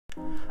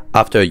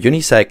After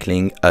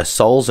unicycling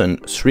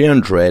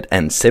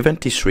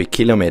 1,373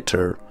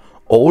 km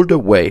all the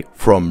way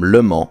from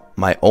Le Mans,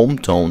 my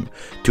hometown,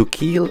 to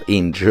Kiel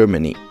in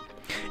Germany,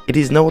 it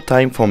is now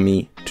time for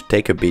me to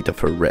take a bit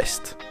of a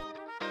rest.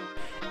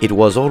 It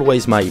was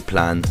always my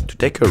plan to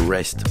take a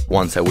rest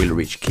once I will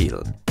reach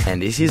Kiel, and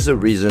this is the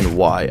reason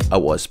why I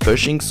was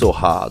pushing so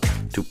hard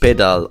to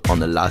pedal on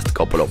the last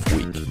couple of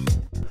weeks.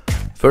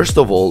 First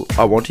of all,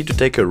 I wanted to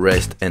take a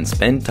rest and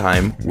spend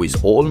time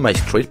with all my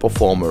street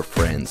performer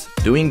friends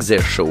doing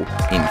their show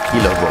in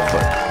Kiel.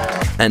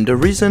 And the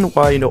reason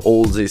why I know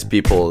all these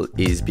people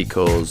is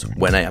because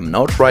when I am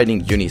not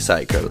riding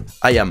unicycle,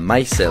 I am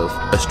myself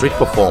a street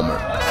performer.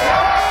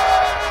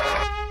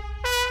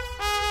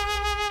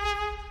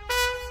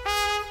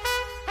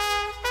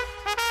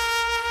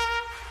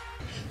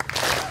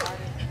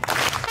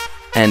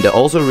 And the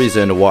other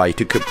reason why I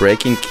took a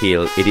break in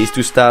Kiel, it is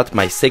to start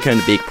my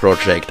second big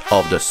project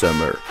of the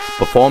summer,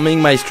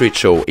 performing my street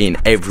show in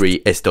every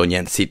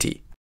Estonian city.